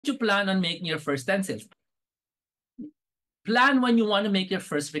you plan on making your first 10 sales? Plan when you want to make your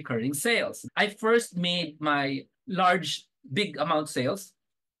first recurring sales. I first made my big amount sales,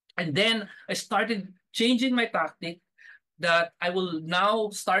 and then I started changing my tactic that I will now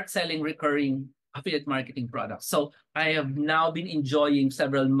start selling recurring affiliate marketing products. So I have now been enjoying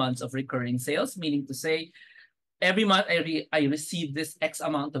several months of recurring sales, meaning to say every month I receive this X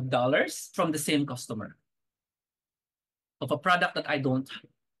amount of dollars from the same customer of a product that I don't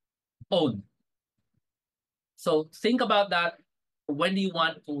own. So think about that. When do you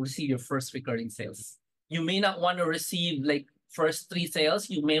want to receive your first recurring sales? You may not want to receive like first 3 sales.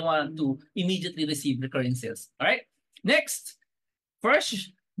 You may want to immediately receive recurring sales. All right. Next,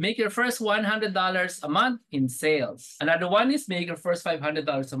 first, make your first $100 a month in sales. Another one is make your first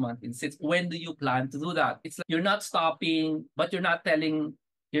 $500 a month in sales. When do you plan to do that? It's like you're not stopping, but you're not going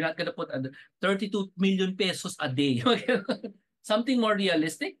to put 32 million pesos a day. Something more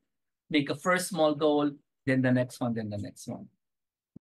realistic. Make a first small goal, then the next one, then the next one.